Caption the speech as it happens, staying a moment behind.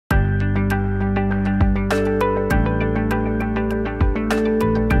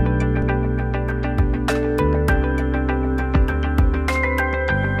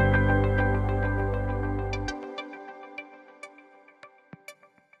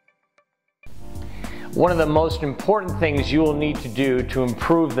One of the most important things you will need to do to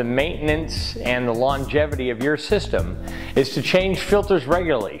improve the maintenance and the longevity of your system is to change filters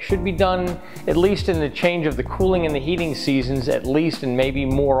regularly. Should be done at least in the change of the cooling and the heating seasons, at least, and maybe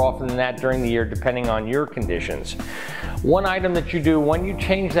more often than that during the year depending on your conditions. One item that you do when you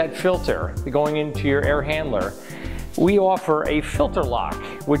change that filter going into your air handler, we offer a filter lock,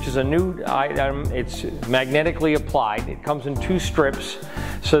 which is a new item. It's magnetically applied. It comes in 2 strips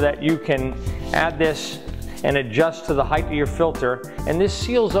so that you can add this and adjust to the height of your filter, and this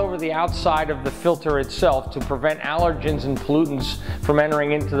seals over the outside of the filter itself to prevent allergens and pollutants from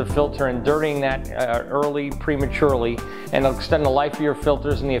entering into the filter and dirtying that prematurely, and it'll extend the life of your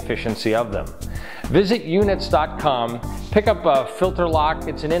filters and the efficiency of them. Visit units.com, pick up a filter lock.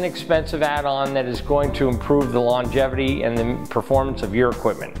 It's an inexpensive add-on that is going to improve the longevity and the performance of your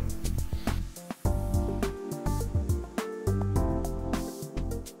equipment.